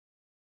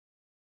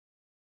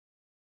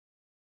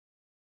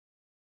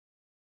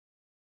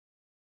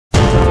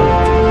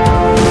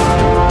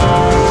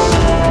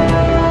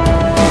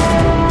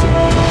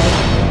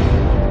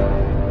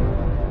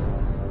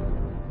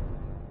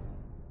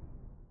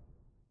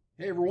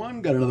Hey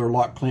everyone, got another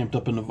lock clamped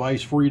up in the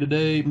vise for you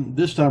today.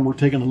 This time we're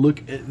taking a look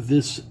at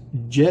this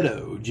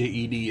Jedo,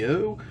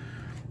 J-E-D-O.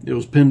 It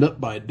was pinned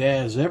up by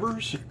Daz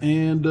Evers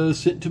and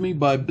sent to me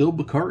by Bill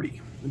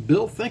Bacardi.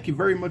 Bill, thank you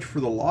very much for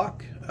the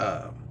lock.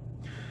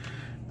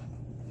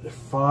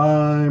 If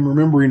I'm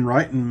remembering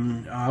right,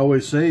 and I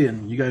always say,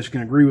 and you guys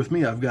can agree with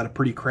me, I've got a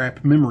pretty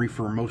crap memory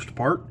for the most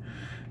part.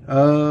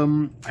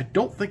 I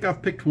don't think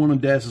I've picked one of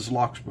Daz's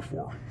locks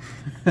before.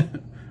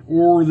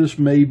 Or this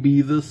may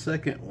be the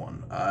second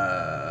one.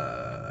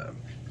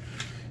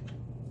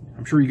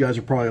 I'm sure you guys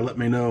will probably let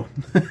me know.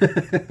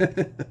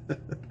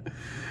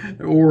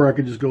 Or I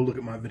could just go look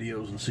at my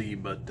videos and see,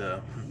 but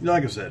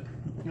like I said,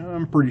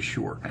 I'm pretty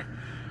sure.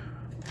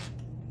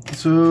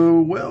 So,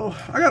 well,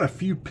 I got a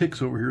few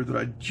picks over here that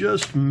I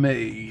just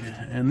made,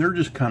 and they're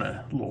just kind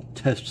of little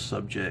test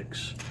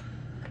subjects.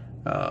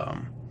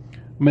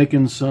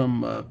 Making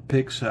some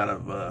picks out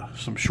of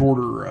some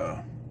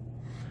shorter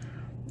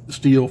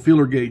steel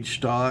feeler gauge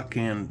stock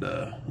and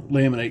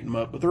laminating them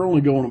up, but they're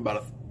only going about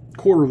a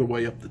quarter of the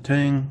way up the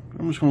tang.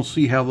 I'm just going to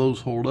see how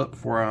those hold up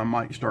before I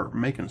might start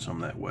making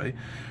some that way.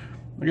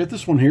 I got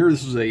this one here.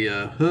 This is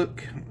a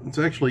hook. It's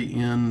actually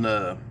in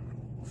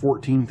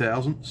 14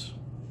 thousandths,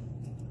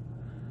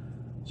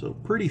 so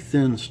pretty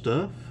thin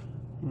stuff.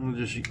 I'm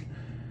just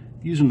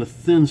using the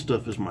thin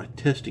stuff as my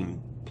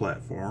testing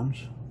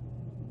platforms.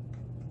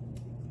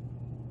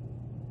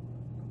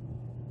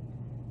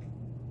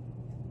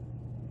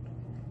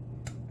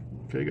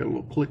 Okay, got a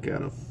little click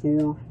out of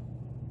 4.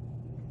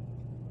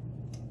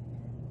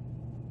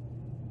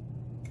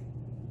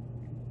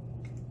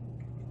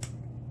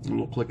 A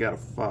little click out of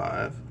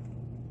 5.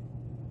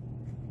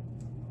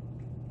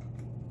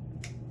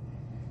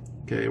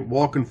 Okay,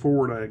 walking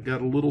forward, I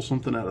got a little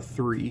something out of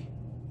 3.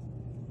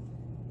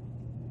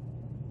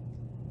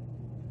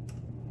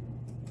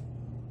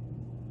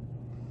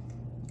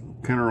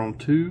 Counter on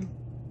 2.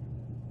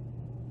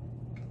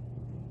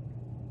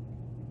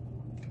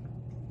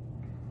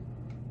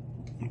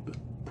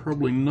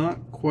 Probably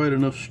not quite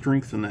enough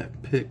strength in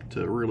that pick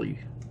to really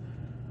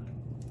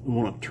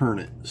want to turn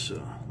it. So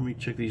let me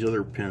check these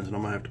other pins, and I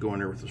might have to go in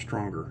there with a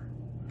stronger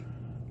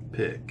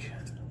pick.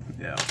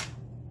 Yeah.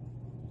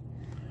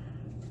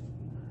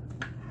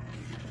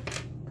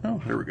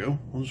 Oh, there we go.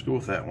 We'll just go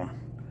with that one.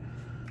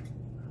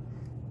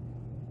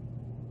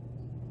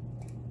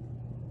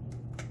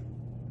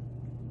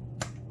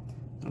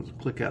 That was a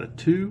click out of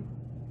 2.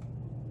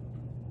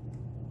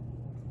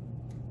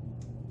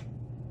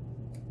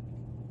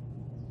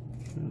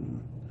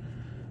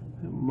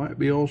 That might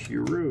be all she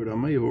wrote. I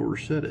may have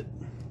overset it.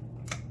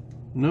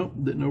 Nope,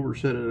 didn't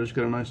overset it. I just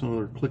got a nice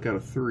another click out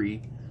of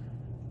 3.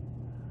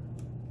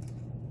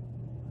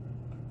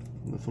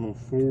 Nothing on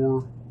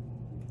 4.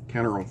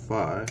 Counter on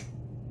 5.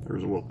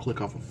 There's a little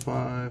click off of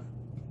 5.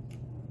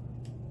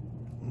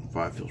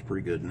 5 feels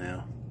pretty good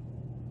now.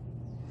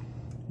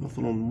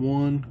 Nothing on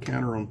 1.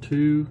 Counter on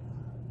 2.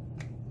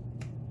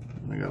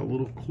 And I got a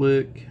little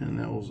click, and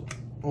that was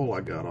all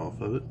I got off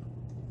of it.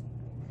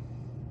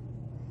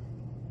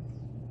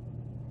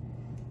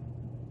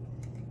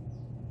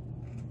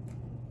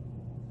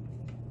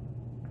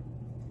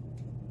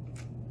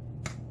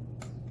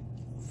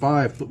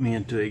 Five put me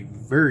into a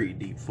very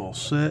deep false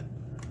set.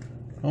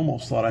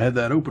 Almost thought I had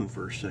that open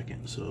for a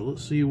second. So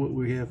let's see what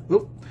we have.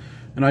 Oh,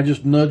 and I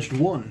just nudged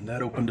 1.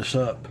 That opened us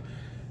up.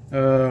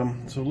 So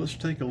let's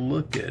take a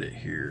look at it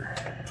here.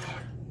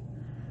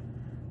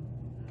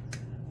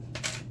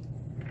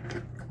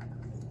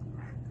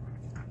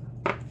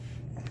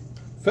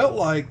 Felt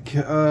like,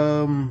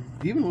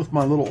 even with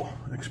my little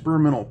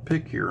experimental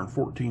pick here in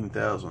 14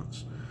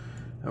 thousandths,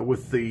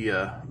 with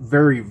the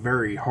very,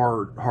 very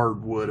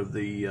hard wood of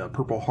the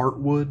purple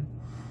heartwood,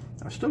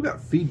 I still got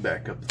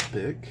feedback up the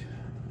pick,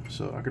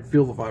 so I could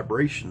feel the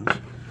vibrations.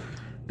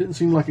 Didn't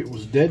seem like it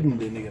was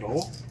deadened any at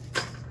all,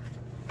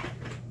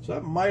 so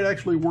that might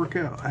actually work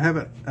out. I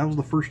haven't. That was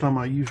the first time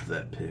I used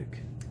that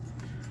pick.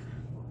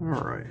 All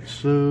right,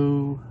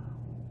 so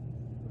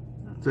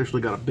it's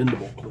actually got a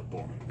bendable clip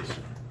on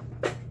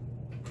it,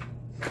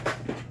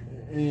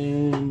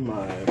 and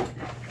my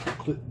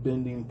clip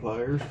bending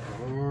pliers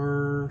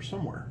are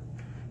somewhere.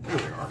 There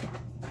they are.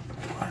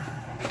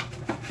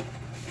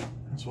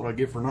 That's what I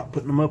get for not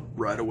putting them up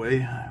right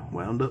away.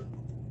 Wound up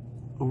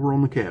over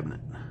on the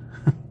cabinet.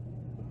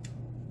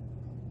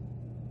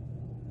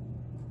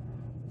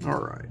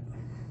 Alright.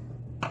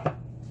 That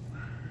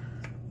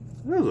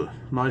was a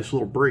nice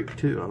little break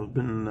too. I've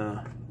been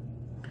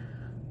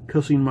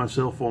cussing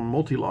myself on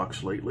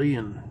multi-locks lately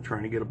and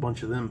trying to get a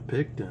bunch of them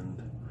picked,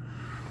 and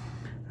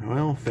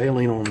well,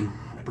 failing on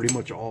pretty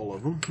much all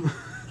of them.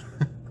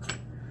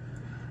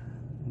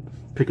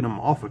 Picking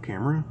them off of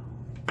camera,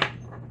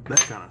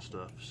 that kind of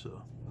stuff.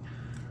 So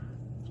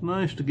it's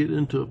nice to get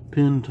into a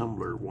pin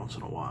tumbler once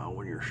in a while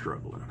when you're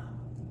struggling.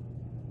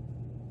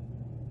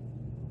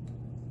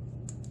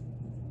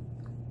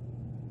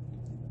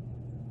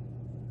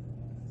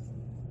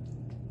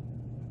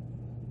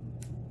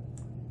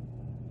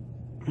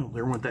 Oh,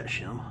 there went that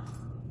shim.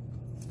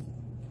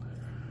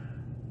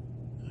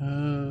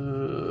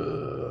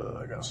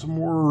 I got got some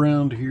more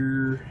around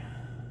here.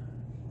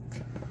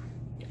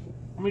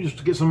 Let me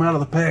just get some out of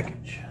the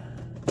package.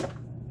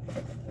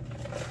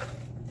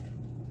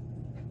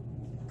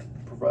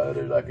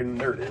 Provided I can,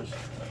 there it is.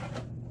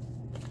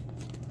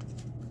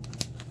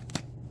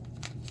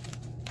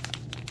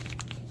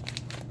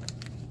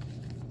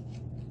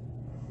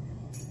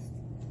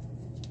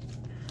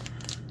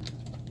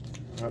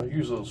 I'll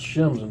use those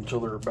shims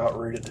until they're about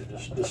ready to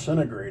just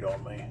disintegrate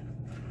on me.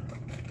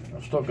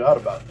 I've still got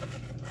about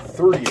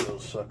 30 of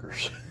those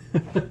suckers.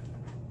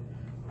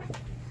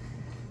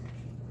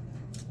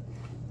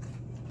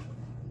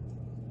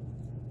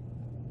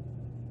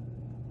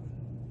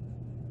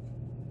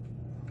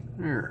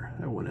 There,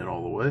 that went in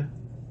all the way.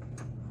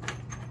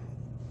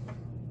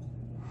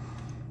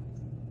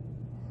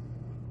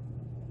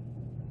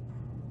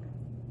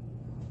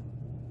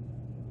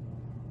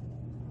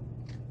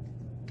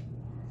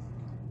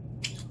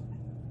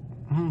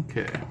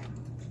 Okay.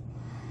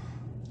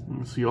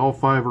 You see all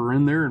 5 are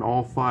in there and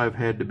all 5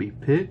 had to be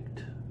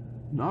picked.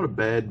 Not a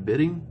bad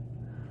bidding.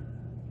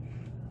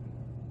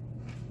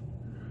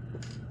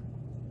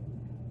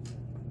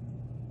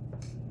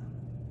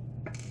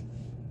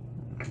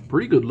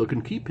 Pretty good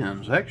looking key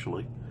pins,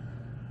 actually.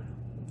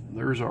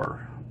 There's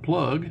our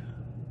plug.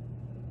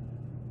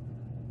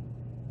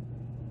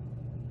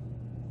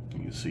 You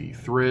can see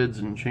threads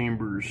in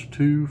chambers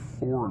 2,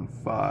 4, and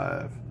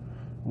 5.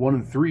 1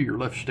 and 3 are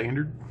left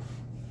standard.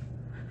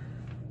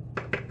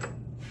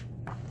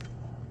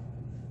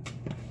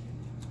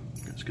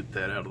 Let's get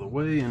that out of the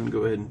way and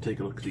go ahead and take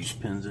a look at these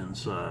pins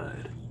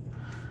inside.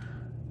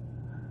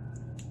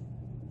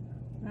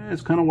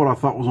 It's kind of what I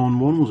thought was on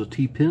one, was a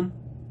T-pin.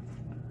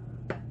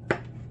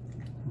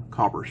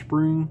 Copper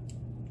spring,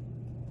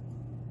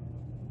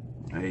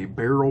 a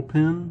barrel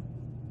pin,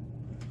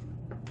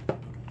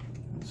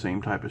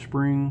 same type of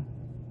spring,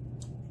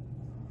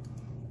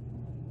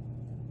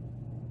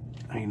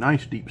 a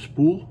nice deep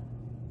spool,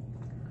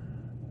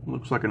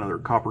 looks like another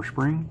copper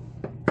spring,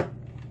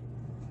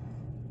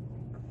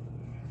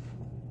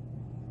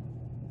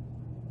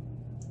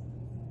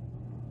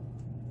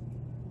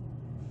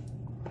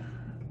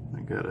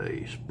 I got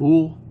a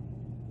spool.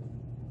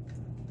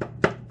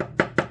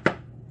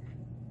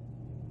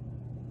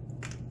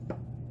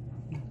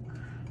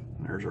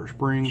 There's our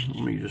spring.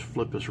 Let me just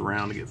flip this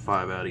around to get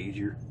 5 out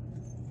easier.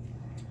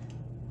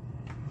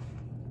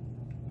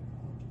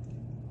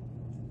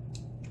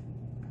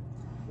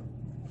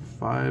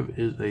 Five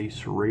is a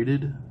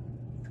serrated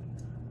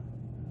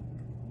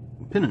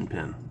pin and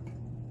pin.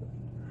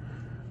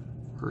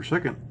 For a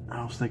second,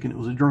 I was thinking it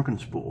was a drunken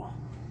spool.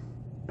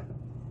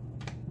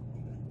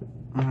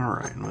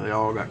 Alright, and they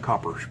all got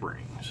copper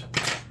springs.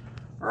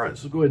 Alright,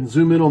 so go ahead and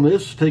zoom in on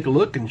this, take a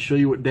look, and show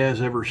you what Daz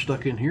ever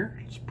stuck in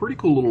here. It's a pretty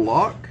cool little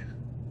lock.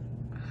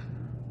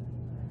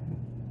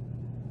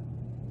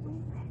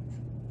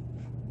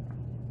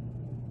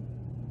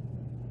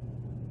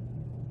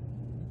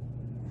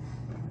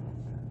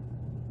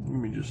 Give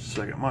me just a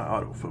second. My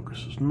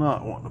autofocus is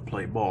not wanting to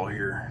play ball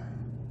here.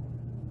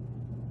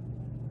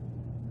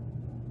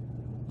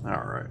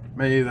 Alright,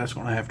 maybe that's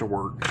going to have to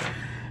work.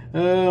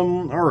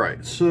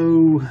 Alright,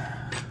 so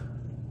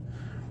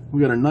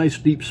we got a nice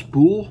deep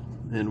spool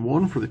and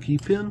one for the key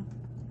pin.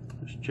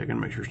 Just checking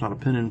to make sure it's not a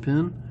pin in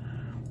pin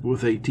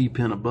with a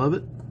T-pin above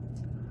it.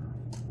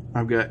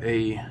 I've got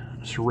a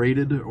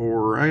serrated,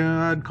 or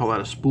I'd call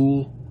that a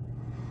spool,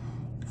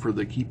 for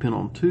the key pin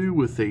on 2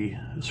 with a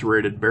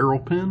serrated barrel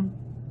pin.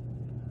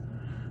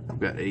 I've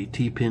got a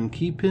T-pin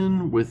key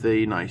pin with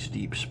a nice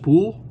deep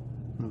spool,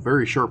 a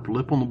very sharp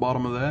lip on the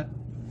bottom of that.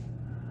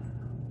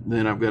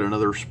 Then I've got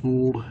another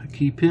spooled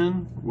key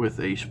pin with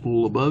a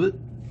spool above it,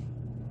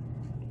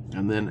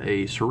 and then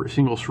a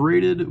single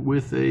serrated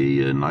with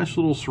a nice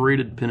little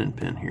serrated pin and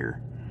pin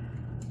here.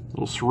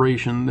 Little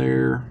serration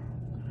there.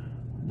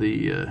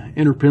 The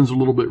inner pin's a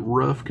little bit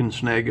rough, can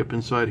snag up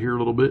inside here a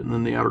little bit, and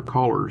then the outer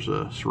collar's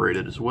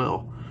serrated as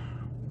well.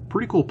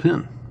 Pretty cool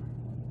pin.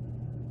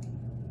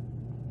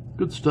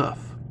 Good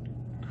stuff.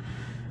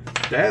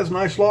 Daz,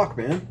 nice lock,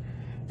 man.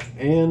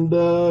 And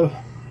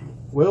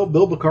well,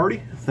 Bill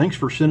Bacardi, thanks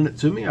for sending it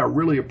to me. I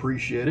really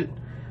appreciate it.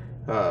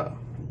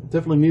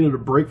 Definitely needed a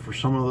break for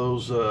some of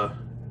those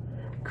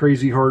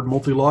crazy hard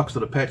multi-locks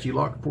that Apache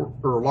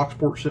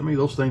Locksport sent me.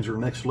 Those things are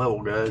next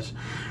level, guys.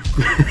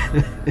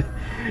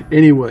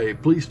 Anyway,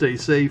 please stay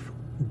safe.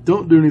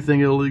 Don't do anything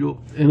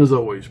illegal. And as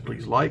always,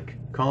 please like,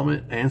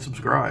 comment, and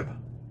subscribe.